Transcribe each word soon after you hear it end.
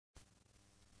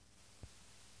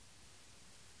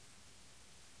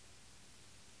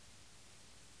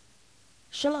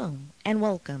Shalom and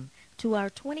welcome to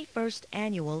our 21st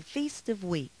annual Feast of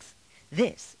Weeks.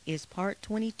 This is part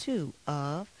 22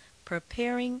 of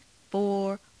Preparing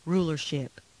for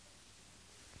Rulership.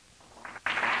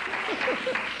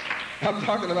 I'm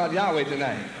talking about Yahweh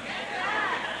tonight.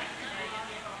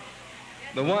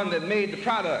 The one that made the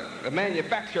product, the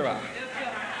manufacturer.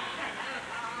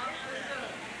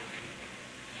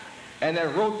 And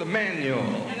that wrote the manual.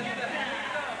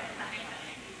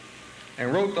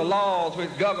 And wrote the laws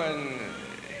which govern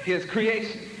his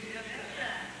creation.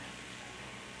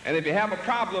 And if you have a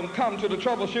problem, come to the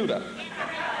troubleshooter.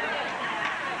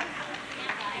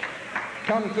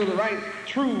 Come to the right,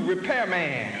 true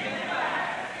repairman.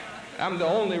 I'm the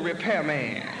only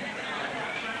repairman.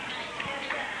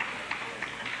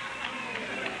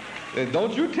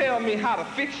 Don't you tell me how to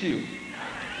fix you.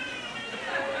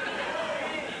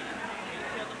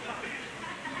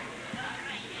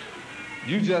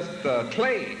 You just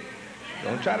clay.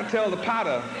 Don't try to tell the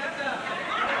potter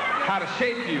how to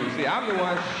shape you. See, I'm the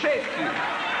one who shapes you.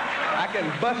 I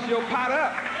can bust your pot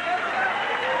up.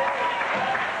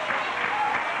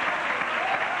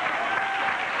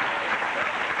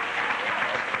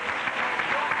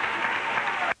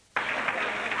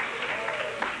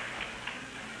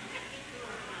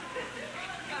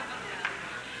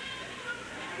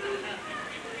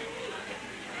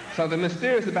 Something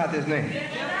mysterious about this name.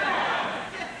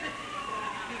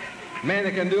 The man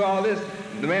that can do all this,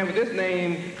 the man with this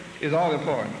name is all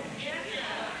important.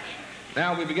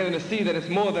 Now we're beginning to see that it's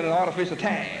more than an artificial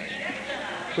tag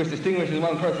which distinguishes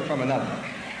one person from another.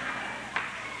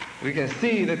 We can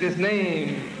see that this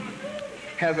name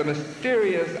has a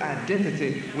mysterious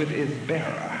identity with its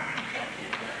bearer.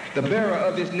 The bearer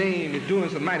of this name is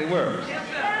doing some mighty works.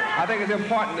 I think it's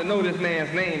important to know this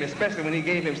man's name, especially when he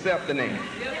gave himself the name.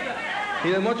 He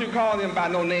doesn't want you to call him by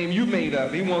no name you made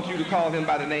up. He wants you to call him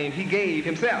by the name he gave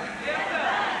himself.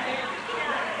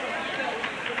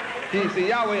 See,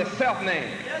 Yahweh is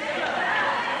self-named.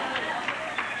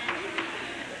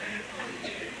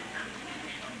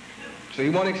 So he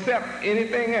won't accept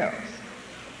anything else,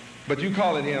 but you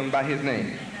calling him by his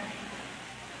name.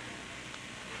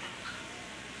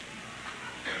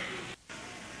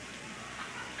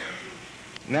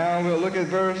 Now we'll look at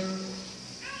verse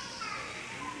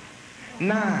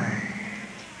 9.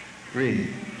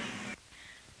 Read.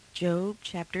 Job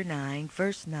chapter 9,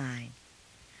 verse 9.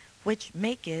 Which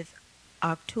maketh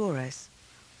Arcturus,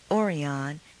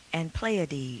 Orion, and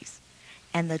Pleiades,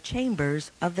 and the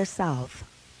chambers of the south.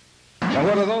 Now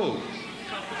what are those?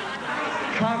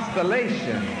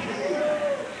 Constellations.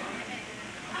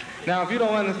 Now if you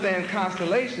don't understand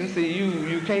constellations, see,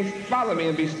 you can't follow me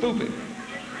and be stupid.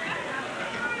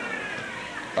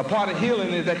 A part of healing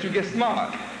is that you get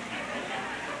smart.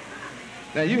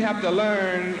 Now you have to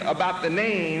learn about the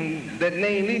name that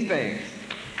name these things.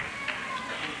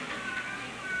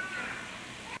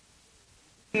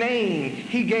 Name,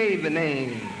 he gave the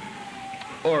name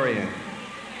Orion.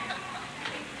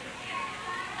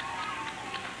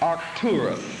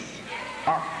 Arcturus.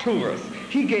 Arcturus.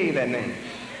 He gave that name.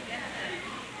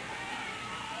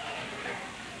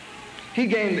 He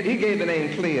gave the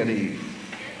name Pleiades.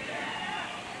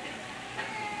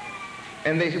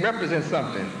 And they represent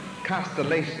something.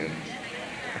 Constellations.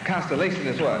 A constellation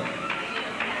is what?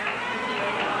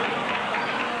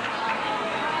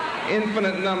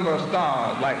 Infinite number of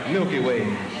stars, like Milky Way.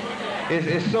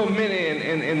 It's so many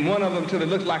in one of them till it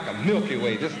looks like a Milky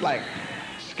Way, just like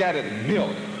scattered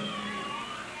milk.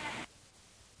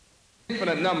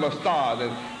 Infinite number of stars,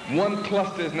 and one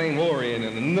cluster is named Orion,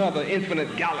 and another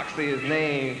infinite galaxy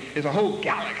is a whole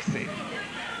galaxy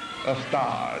of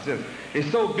stars. It's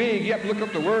so big you have to look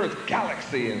up the words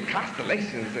galaxy and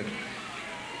constellations,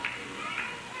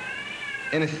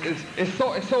 and it's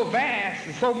so vast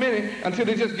and so many until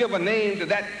they just give a name to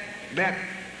that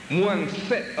one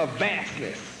set of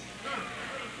vastness.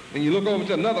 And you look over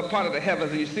to another part of the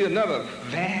heavens and you see another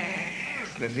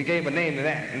vastness. He gave a name to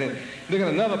that. And then look at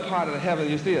another part of the heavens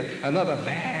and you see another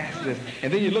vastness.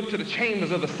 And then you look to the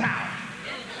chambers of the south.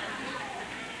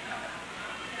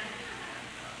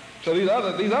 So these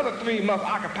other three must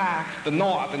occupy the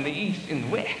north and the east and the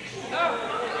west.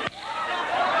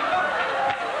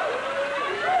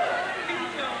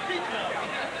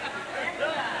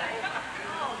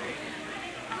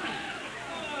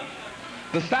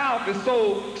 The south is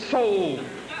so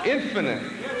infinite.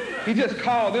 He just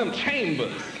called them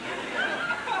chambers.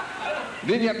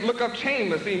 Then you have to look up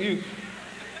chambers. See,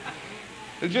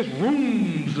 it's just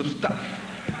rooms of stuff.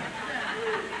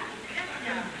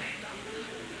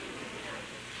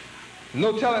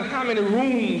 No telling how many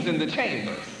rooms in the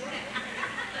chambers.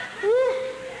 Woo.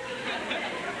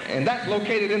 And that's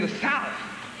located in the south.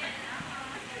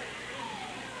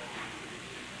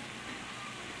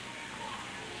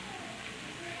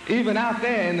 Even out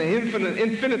there in the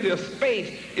infinity of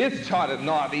space, it's charted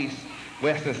north, east,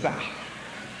 west, and south.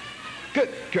 Good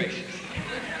gracious.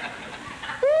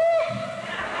 Woo!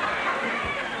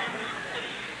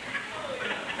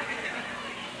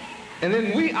 And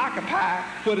then we occupy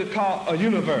what is called a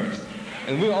universe.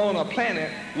 And we're on a planet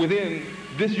within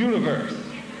this universe.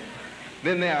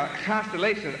 Then there are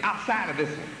constellations outside of this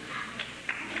one.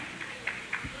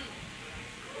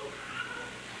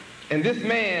 And this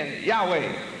man,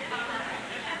 Yahweh,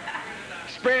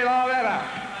 spread all that out.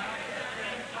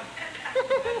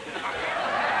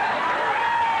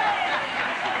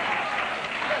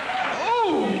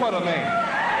 Oh, what a man.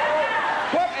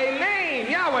 What a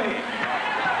name, Yahweh.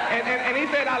 And he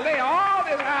said, I lay all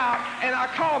this out and I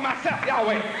call myself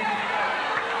Yahweh.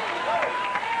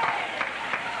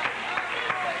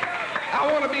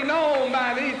 I want to be known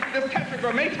by this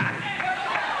tetragrammaton.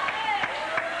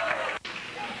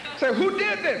 Say, who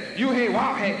did this? You ain't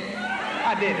Wowhead.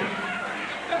 I did it.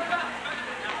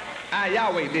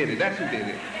 Yahweh did it. That's who did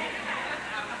it.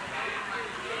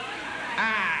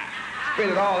 I spread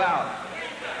it all out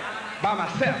by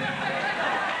myself.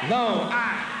 No,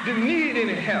 I didn't need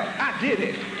any help. I did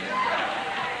it.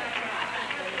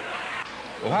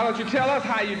 Well, why don't you tell us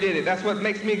how you did it? That's what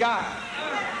makes me God.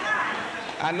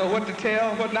 I know what to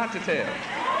tell, what not to tell.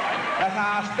 That's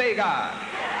how I stay God.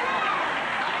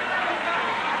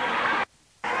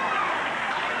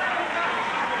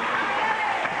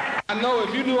 I know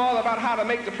if you knew all about how to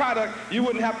make the product, you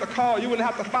wouldn't have to call, you wouldn't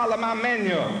have to follow my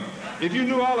manual. If you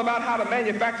knew all about how to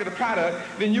manufacture the product,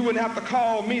 then you wouldn't have to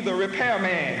call me the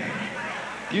repairman.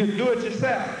 You do it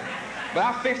yourself. But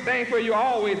I fix things where you're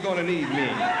always going to need me.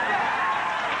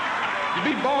 You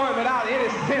be born without any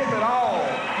sense at all,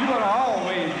 you're going to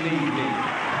always need me.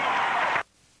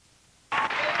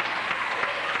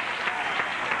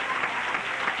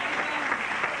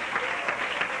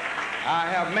 I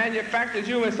have manufactured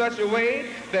you in such a way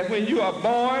that when you are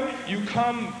born, you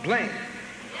come blank.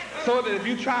 So that if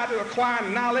you try to acquire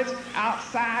knowledge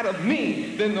outside of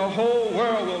me, then the whole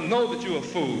world will know that you're a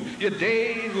fool. Your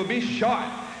days will be short.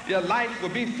 Your life will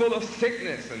be full of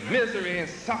sickness and misery and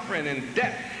suffering and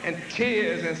death and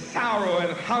tears and sorrow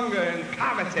and hunger and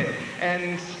poverty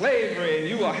and slavery. And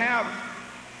you will have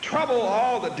trouble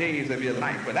all the days of your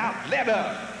life without let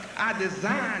up. I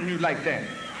designed you like that.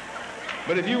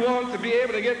 But if you want to be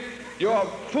able to get your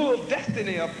full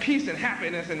destiny of peace and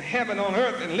happiness and heaven on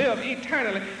earth and live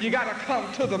eternally, you got to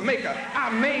come to the Maker. I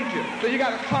made you, so you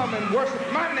got to come and worship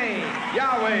my name,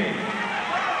 Yahweh.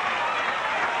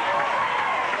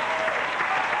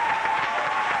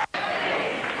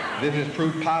 This is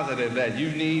proof positive that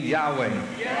you need Yahweh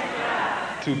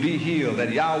to be healed,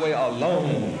 that Yahweh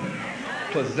alone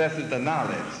possesses the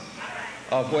knowledge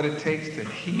of what it takes to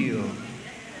heal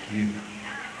you.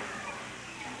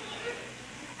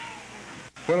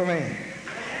 What a man.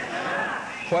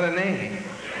 What a name.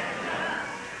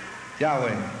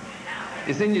 Yahweh.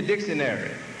 It's in your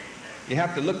dictionary. You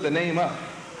have to look the name up.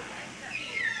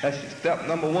 That's step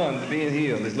number one to being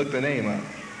healed, is look the name up.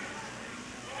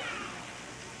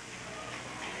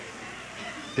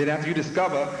 Then after you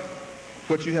discover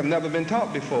what you have never been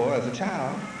taught before as a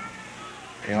child,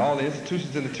 in all the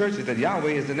institutions in the churches, that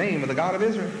Yahweh is the name of the God of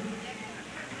Israel,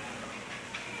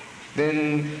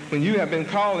 then when you have been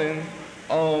calling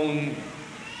on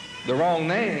the wrong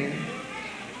name,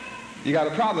 you got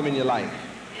a problem in your life.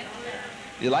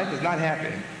 Your life is not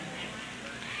happy.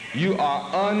 You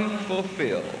are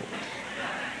unfulfilled.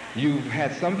 You've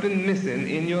had something missing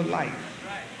in your life.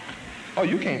 Oh,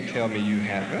 you can't tell me you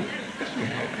haven't. Yes, you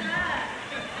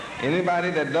have.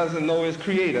 Anybody that doesn't know his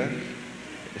creator,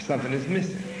 something is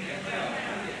missing.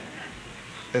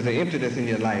 There's an emptiness in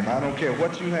your life. I don't care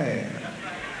what you have.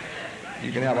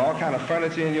 You can have all kind of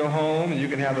furniture in your home, and you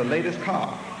can have the latest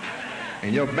car,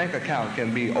 and your bank account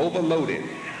can be overloaded.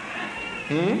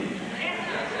 You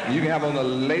can have on the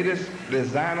latest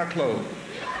designer clothes,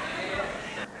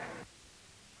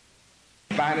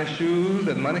 finest shoes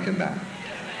that money can buy.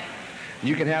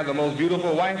 You can have the most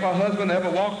beautiful wife or husband that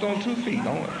ever walked on 2 feet,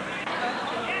 don't it?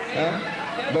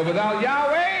 But without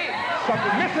Yahweh,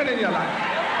 something missing in your life.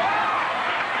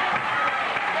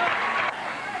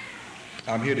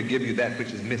 I'm here to give you that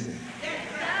which is missing.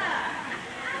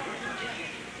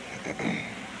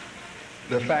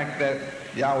 The fact that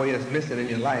Yahweh is missing in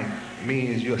your life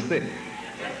means you're sick.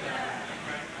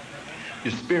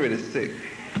 Your spirit is sick.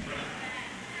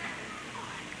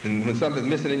 And when something's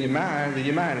missing in your mind, then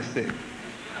your mind is sick.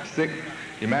 Sick,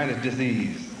 your mind is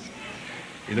diseased.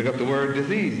 You look up the word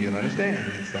disease, you'll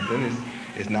understand. It's something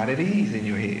it's not at ease in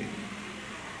your head.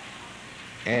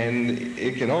 And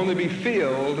it can only be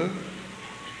filled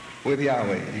with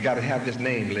Yahweh. You got to have this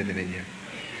name living in you.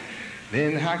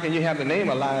 Then how can you have the name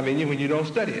alive in you when you don't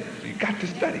study it? You got to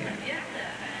study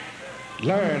it.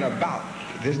 Learn about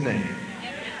this name.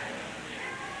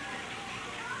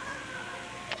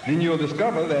 Then you'll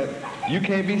discover that you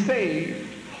can't be saved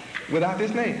without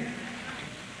this name.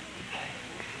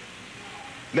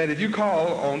 That if you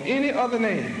call on any other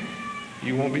name,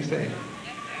 you won't be saved.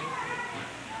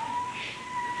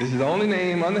 This is the only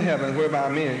name under heaven whereby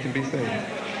men can be saved.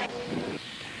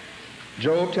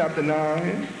 Job chapter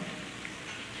 9,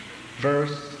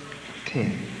 verse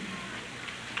 10.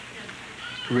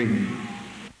 Read.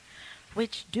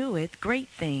 Which doeth great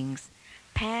things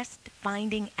past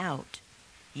finding out,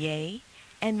 yea,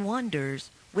 and wonders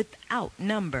without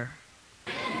number.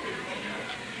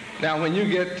 Now when you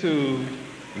get to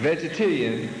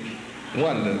vegetarian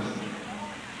wonders,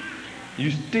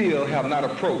 you still have not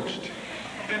approached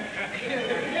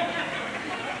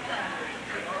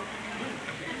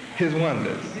his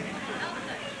wonders.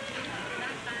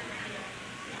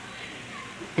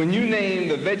 When you name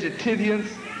the vegetarian's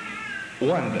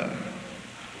wonder,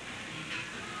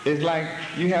 it's like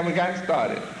you haven't got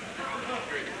started.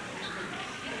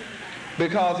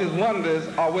 Because his wonders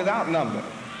are without number.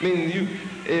 Meaning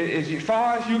as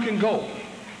far as you can go,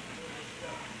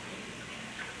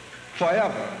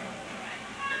 forever,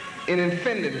 in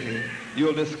infinity,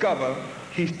 you'll discover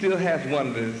he still has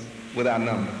wonders without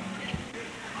number.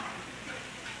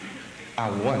 I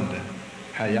wonder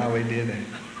how Yahweh did that.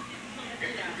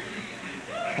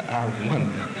 I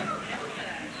wonder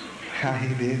how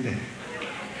he did that.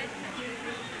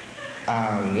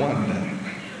 I wonder.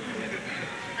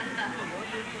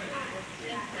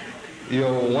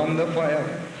 You'll wonder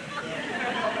forever.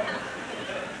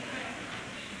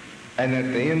 And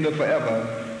at the end of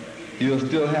forever, you'll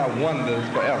still have wonders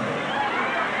forever.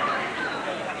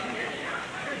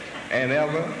 And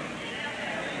ever,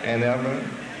 and ever,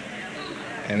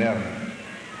 and ever.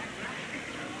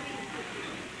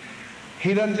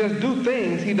 He doesn't just do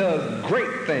things, he does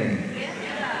great things.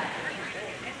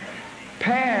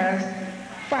 Past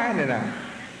finding out.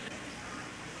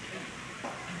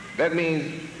 That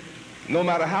means no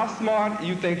matter how smart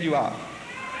you think you are,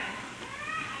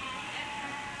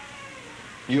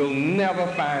 you'll never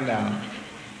find out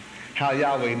how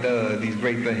Yahweh does these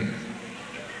great things.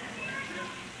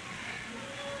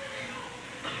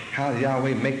 How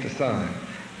Yahweh make the sun.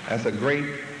 That's a great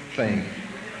thing.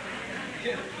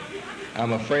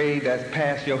 I'm afraid that's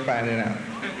past your finding out.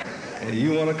 And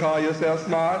you want to call yourself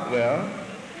smart? Well,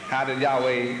 how did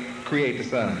Yahweh create the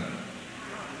sun?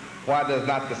 Why does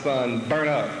not the sun burn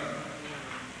up?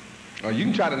 Or you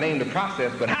can try to name the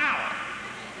process, but how?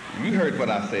 You heard what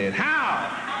I said. How?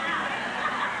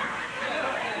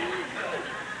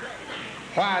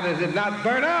 Why does it not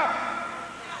burn up?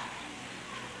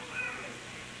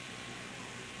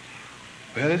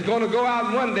 Well, it's going to go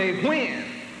out one day. When?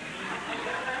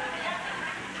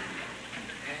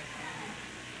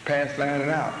 Past finding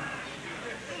out.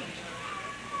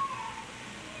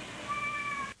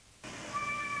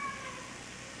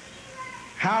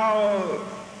 How,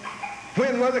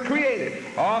 when was it created?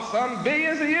 Oh, some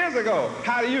billions of years ago.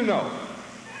 How do you know?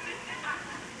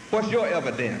 What's your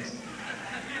evidence?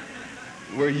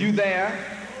 Were you there?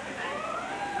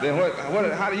 Then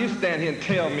how do you stand here and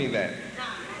tell me that?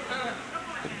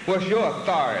 What's your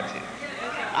authority?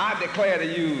 I declare to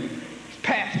you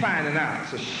past finding out,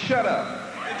 so shut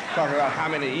up. Talking about how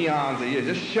many eons of years,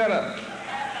 just shut up.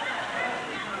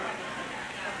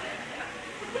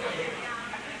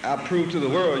 I prove to the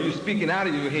world you're speaking out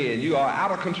of your head. You are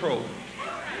out of control.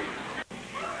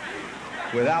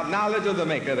 Without knowledge of the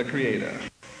maker, the creator.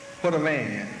 What a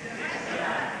man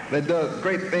that does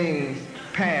great things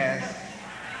past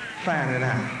finding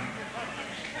out.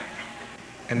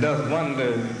 And does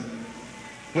wonders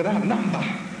without number.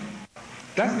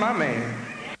 That's my man.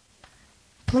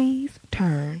 Please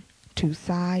turn to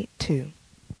side 2.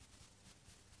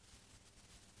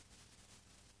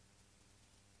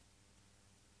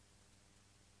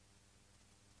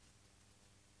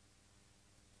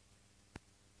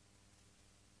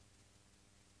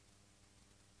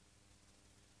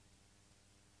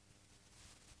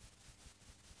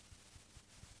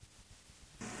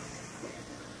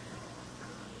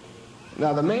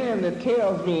 Now the man that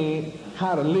tells me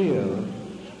how to live,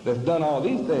 that's done all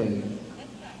these things,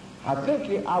 I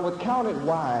think I would count it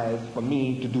wise for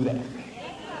me to do that.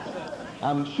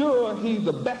 I'm sure he's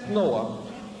the best knower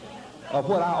of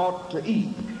what I ought to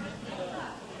eat.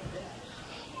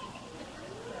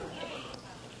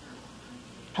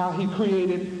 how he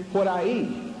created what I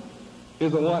eat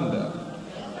is a wonder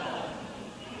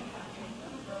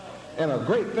and a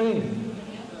great thing.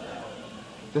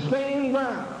 The same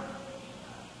ground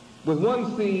with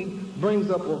one seed brings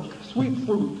up a sweet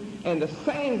fruit, and the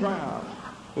same ground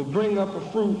will bring up a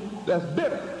fruit that's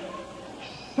bitter.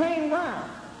 Same ground.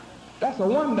 That's a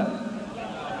wonder.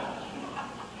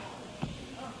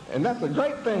 And that's a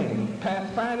great thing,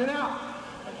 past finding out.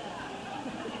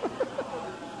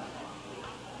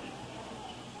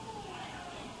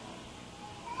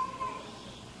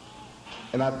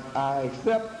 And I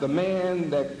accept the man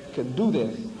that can do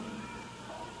this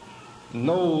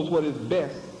knows what is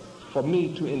best for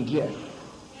me to ingest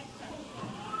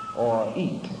or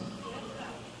eat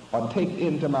or take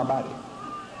into my body.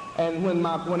 And when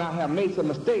I have made some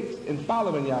mistakes in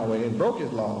following Yahweh and broke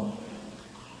his law,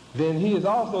 then he is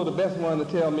also the best one to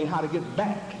tell me how to get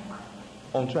back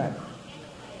on track.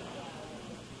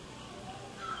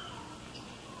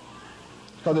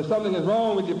 Because if something is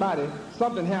wrong with your body,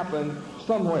 something happened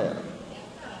somewhere.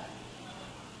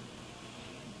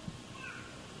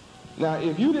 Now,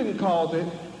 if you didn't cause it,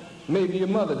 maybe your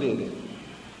mother did it.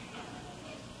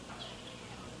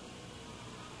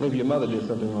 Maybe your mother did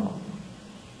something wrong.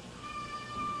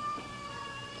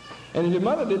 And if your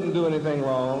mother didn't do anything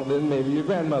wrong, then maybe your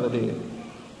grandmother did.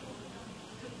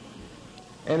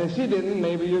 And if she didn't,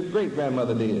 maybe your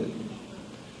great-grandmother did.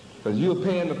 Because you're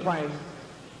paying the price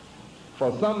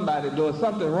for somebody doing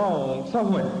something wrong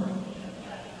somewhere.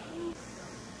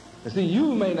 And see,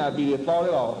 you may not be at fault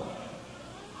at all,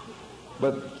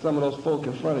 but some of those folk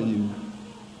in front of you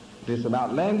did some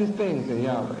outlandish things in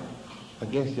Yahweh,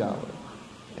 against Yahweh.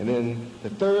 And then the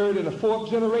third and the fourth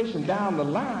generation down the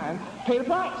line pay the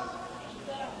price.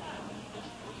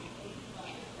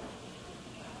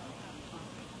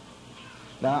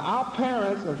 Now, our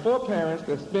parents and foreparents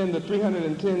that spend the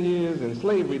 310 years in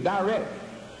slavery direct,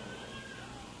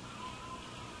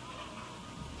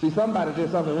 see, somebody did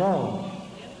something wrong,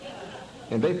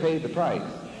 and they paid the price.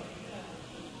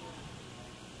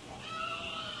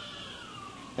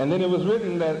 And then it was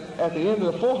written that at the end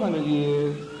of the 400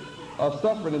 years of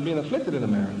suffering and being afflicted in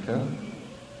America,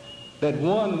 that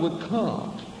one would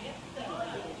come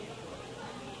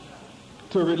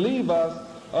to relieve us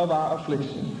of our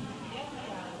affliction.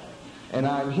 And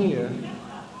I'm here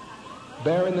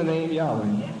bearing the name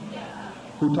Yahweh,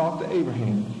 who talked to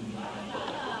Abraham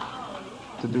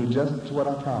to do just what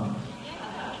I promised.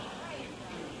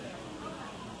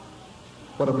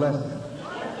 What a blessing.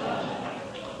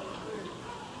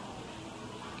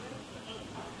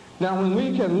 Now, when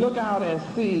we can look out and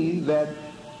see that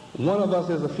one of us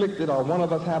is afflicted, or one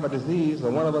of us have a disease,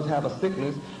 or one of us have a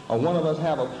sickness, or one of us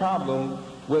have a problem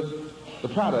with the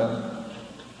product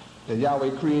that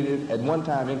Yahweh created at one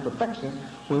time in perfection,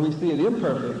 when we see it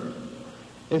imperfect,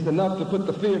 it's enough to put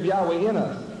the fear of Yahweh in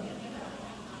us.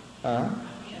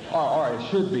 Or it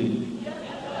should be.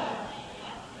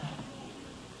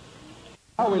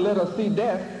 Yahweh let us see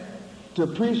death to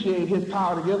appreciate his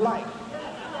power to give life.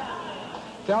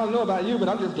 See, I don't know about you, but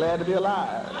I'm just glad to be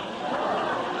alive.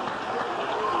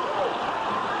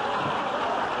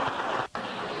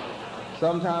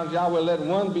 Sometimes Yahweh let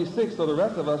one be sick so the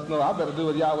rest of us know I better do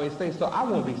what Yahweh says so I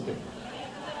won't be sick.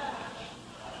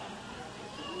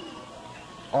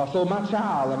 Or so my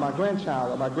child or my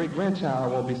grandchild or my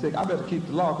great-grandchild won't be sick. I better keep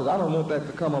the law because I don't want that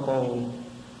to come up on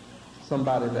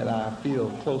somebody that I feel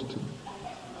close to.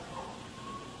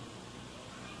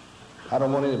 I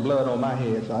don't want any blood on my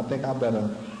head, so I think I better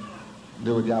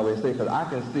do what Yahweh says, because I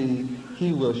can see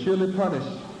he will surely punish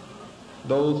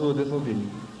those who are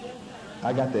disobedient.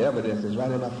 I got the evidence. It's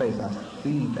right in my face. I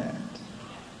see that.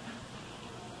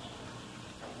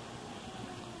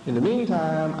 In the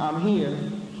meantime, I'm here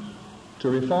to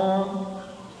reform,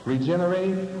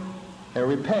 regenerate, and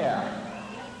repair.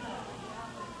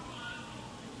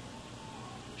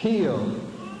 Heal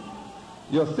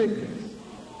your sickness,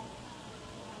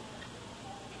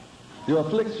 your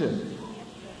affliction.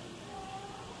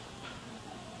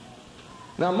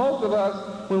 Now, most of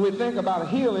us, when we think about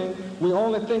healing, we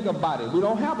only think of body. We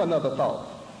don't have another thought.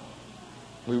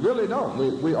 We really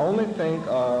don't. We only think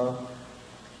of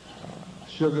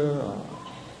sugar,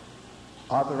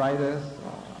 arthritis,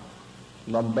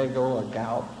 lumbago, or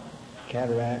gout,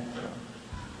 cataract.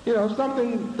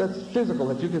 Something that's physical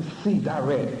that you can see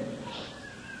direct.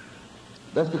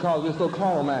 That's because we're so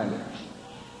carnal-minded.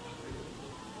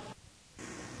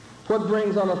 What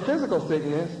brings on a physical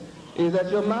sickness is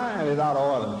that your mind is out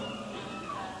of order.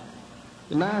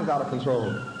 Your mind's out of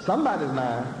control. Somebody's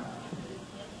mind.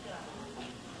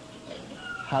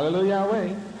 Hallelujah,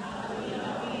 Yahweh.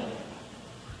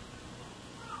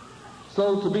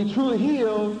 So to be truly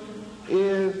healed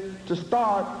is to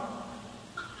start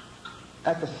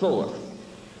at the source.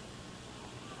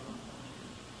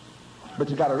 But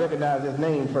you got to recognize his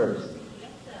name first.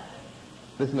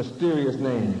 This mysterious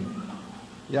name,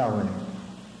 Yahweh.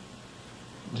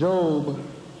 Job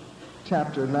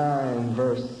chapter 9,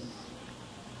 verse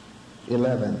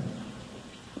 11.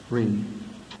 Read.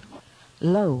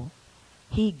 Lo,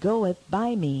 he goeth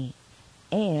by me,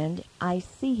 and I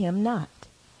see him not.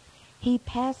 He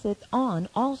passeth on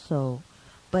also,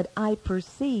 but I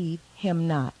perceive him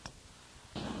not.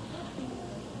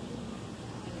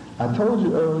 I told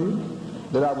you earlier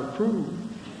that I would prove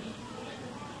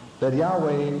that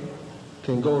Yahweh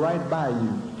can go right by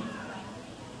you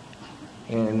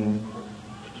and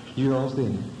you don't see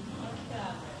him.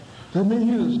 That means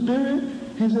he's a spirit?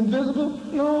 He's invisible?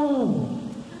 No.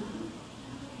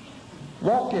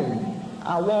 Walking,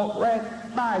 I walk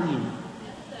right by you.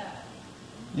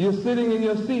 You're sitting in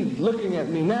your seat looking at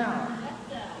me now.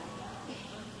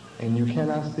 And you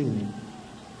cannot see me.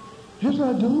 Yes,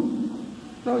 I do.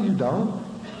 No, you don't.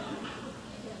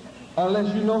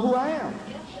 Unless you know who I am.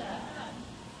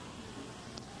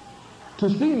 To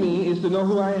see me is to know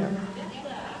who I am.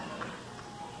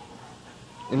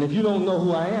 And if you don't know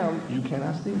who I am, you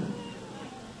cannot see me.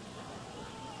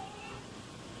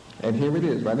 And here it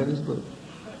is, right in this book.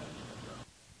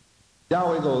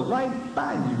 Yahweh goes right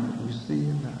by you. You see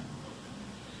him not.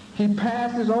 He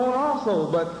passes on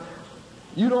also, but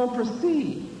you don't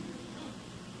perceive.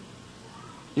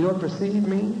 You don't perceive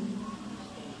me?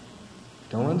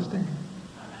 Don't understand.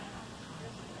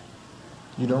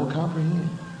 You don't comprehend.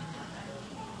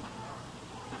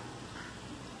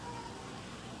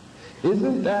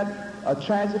 Isn't that a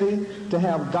tragedy to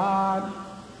have God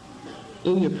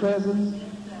in your presence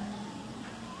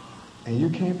and you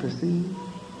can't perceive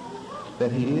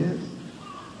that he is?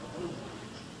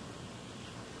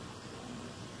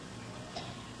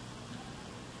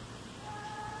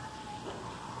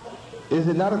 Is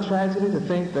it not a tragedy to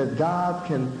think that God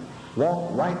can walk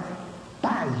right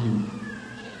by you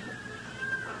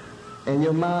and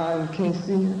your mind can't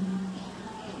see him?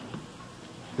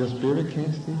 Your spirit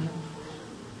can't see him?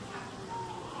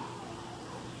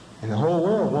 And the whole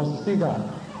world wants to see God.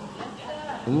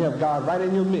 And you have God right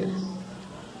in your midst.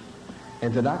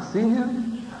 And to not see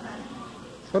him,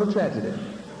 what a tragedy.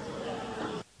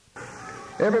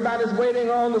 Everybody's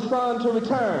waiting on the Son to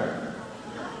return.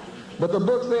 But the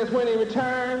book says when he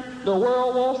returns, the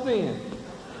world won't see him.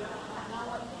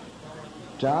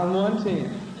 John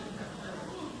 1:10.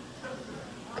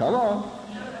 Come on.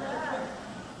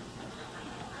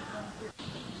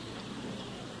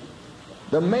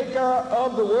 The maker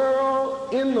of the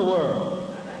world in the world.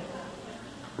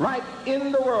 Right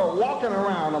in the world, walking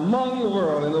around among the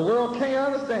world, and the world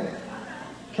can't understand,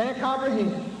 can't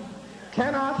comprehend,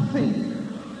 cannot see,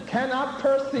 cannot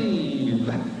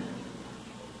perceive.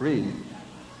 Read.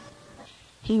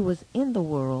 He was in the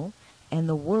world, and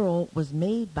the world was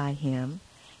made by him,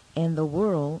 and the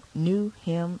world knew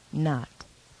him not.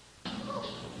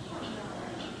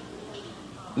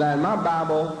 Now in my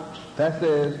Bible, that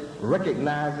says,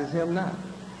 recognizes him not.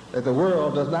 That the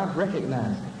world does not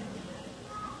recognize him.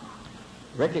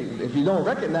 If you don't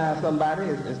recognize somebody,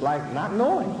 it's like not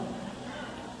knowing.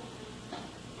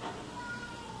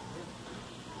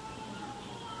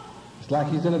 It's like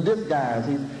he's in a disguise.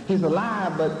 He's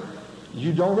alive, but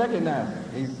you don't recognize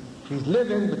him. He's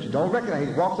living, but you don't recognize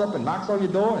him. He walks up and knocks on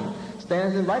your door and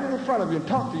stands right in front of you and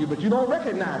talks to you, but you don't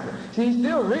recognize him. See, he's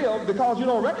still real. Because you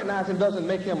don't recognize him doesn't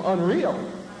make him unreal.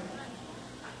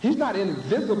 He's not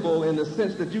invisible in the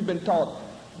sense that you've been taught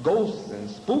ghosts and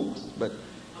spooks, but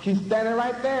he's standing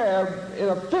right there in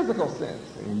a physical sense,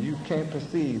 and you can't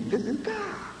perceive. This is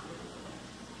God.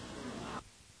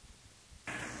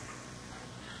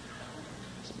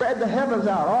 Spread the heavens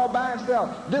out all by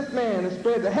himself. This man has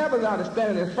spread the heavens out and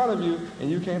standing in front of you, and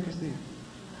you can't perceive.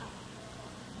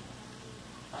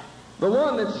 The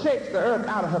one that shakes the earth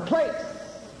out of her place,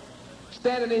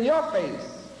 standing in your face,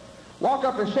 walk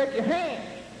up and shake your hand,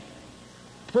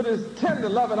 put his tender,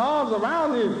 loving arms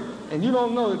around you, and you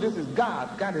don't know that this is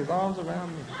God. Got his arms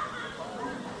around me.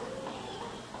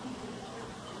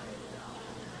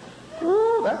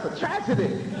 Ooh, that's a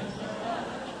tragedy.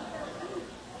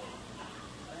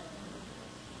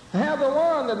 To have the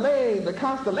one that laid the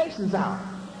constellations out,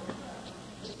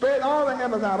 spread all the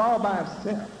heavens out all by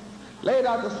himself, laid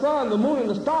out the sun, the moon, and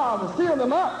the stars, and sealed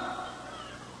them up,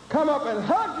 come up and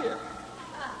hug you,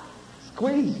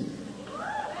 squeeze you,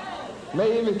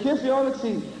 may even kiss you on the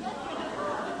cheek.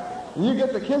 And you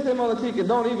get to kiss him on the cheek and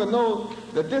don't even know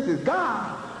that this is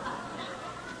God.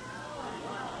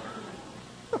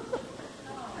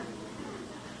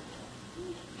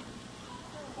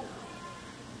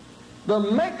 the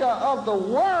maker of the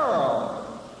world.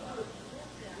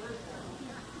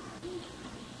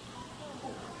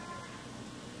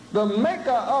 The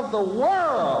maker of the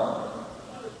world.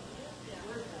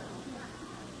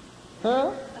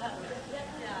 Huh?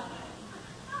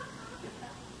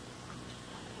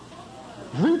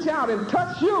 Reach out and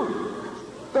touch you.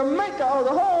 The maker of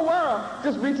the whole world.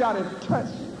 Just reach out and touch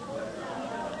you.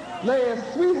 Lay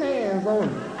his sweet hands on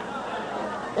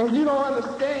you. And you don't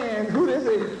understand who this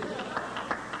is.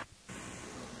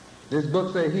 This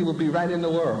book says he will be right in the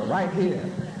world, right here.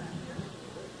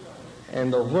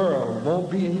 And the world won't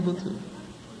be able to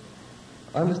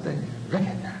understand,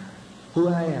 recognize who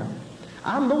I am.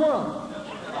 I'm the one.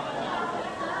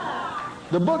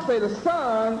 The book says the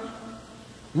Son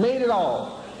made it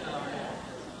all.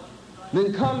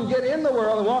 Then come get in the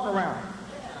world and walk around.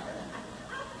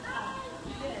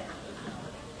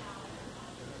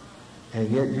 And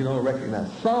yet you don't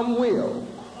recognize. Some will.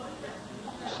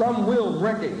 Some will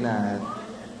recognize.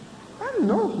 I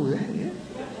know who that is.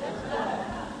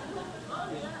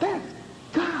 That's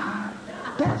God.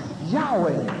 That's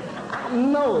Yahweh. I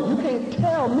know it. You can't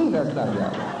tell me that's not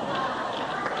Yahweh.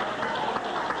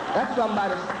 That's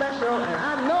somebody special, and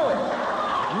I know it.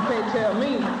 You can't tell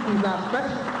me he's not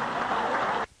special.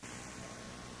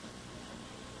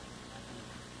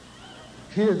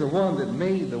 Here's the one that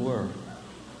made the world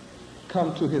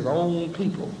come to his own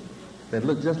people that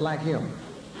look just like him,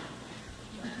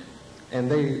 and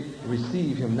they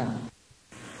receive him not.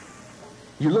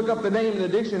 You look up the name in the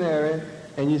dictionary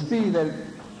and you see that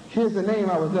here's the name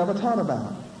I was never taught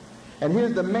about, and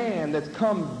here's the man that's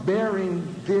come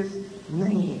bearing this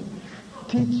name,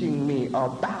 teaching me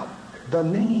about the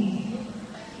name,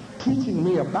 teaching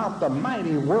me about the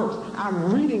mighty works.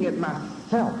 I'm reading it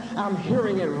myself. I'm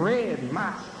hearing it read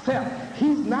myself.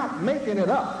 He's not making it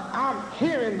up. I'm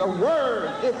hearing the word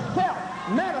itself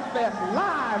manifest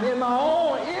live in my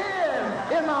own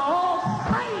ears, in my own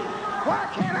sight. Why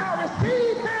can't I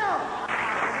receive him?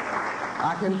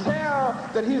 I can tell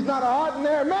that he's not an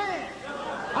ordinary man.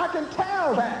 I can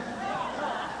tell that.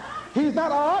 He's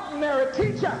not an ordinary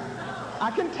teacher.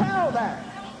 I can tell that.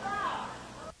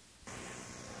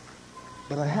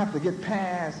 But I have to get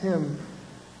past him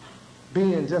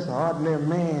being just an ordinary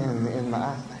man in my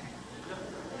eyesight.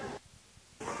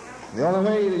 The only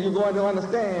way that you're going to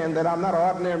understand that I'm not an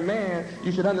ordinary man,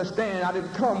 you should understand I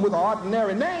didn't come with an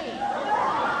ordinary name.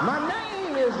 My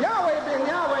name is Yahweh ben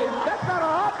Yahweh. That's not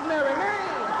an ordinary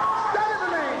name. Study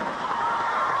the name.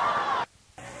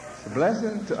 It's a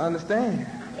blessing to understand.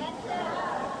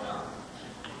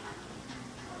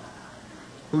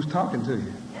 Who's talking to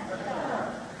you?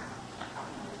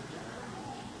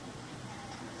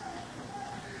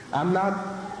 I'm not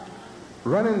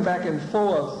running back and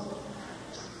forth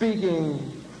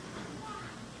speaking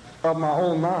of my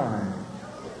own mind.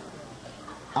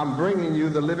 I'm bringing you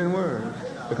the living word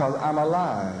because I'm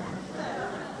alive.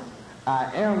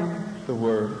 I am the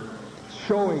word,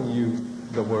 showing you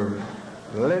the word,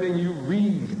 letting you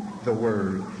read the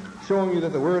word, showing you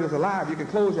that the word is alive. You can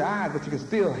close your eyes, but you can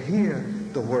still hear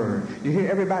the word. You hear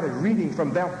everybody reading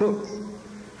from their books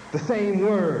the same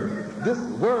word. This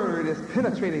word is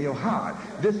penetrating your heart.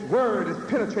 This word is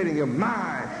penetrating your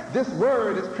mind. This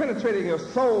word is penetrating your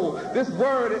soul. This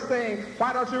word is saying,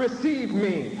 why don't you receive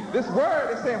me? This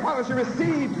word is saying, why don't you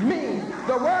receive me?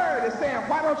 The word is saying,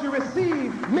 why don't you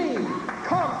receive me?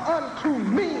 Come unto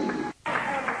me.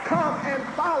 Come and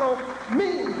follow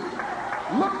me.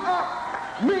 Look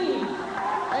up me,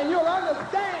 and you'll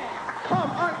understand.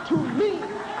 Come unto me,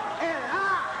 and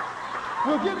I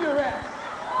will give you rest.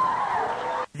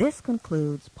 This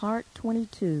concludes part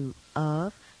 22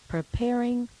 of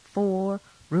Preparing for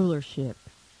Rulership.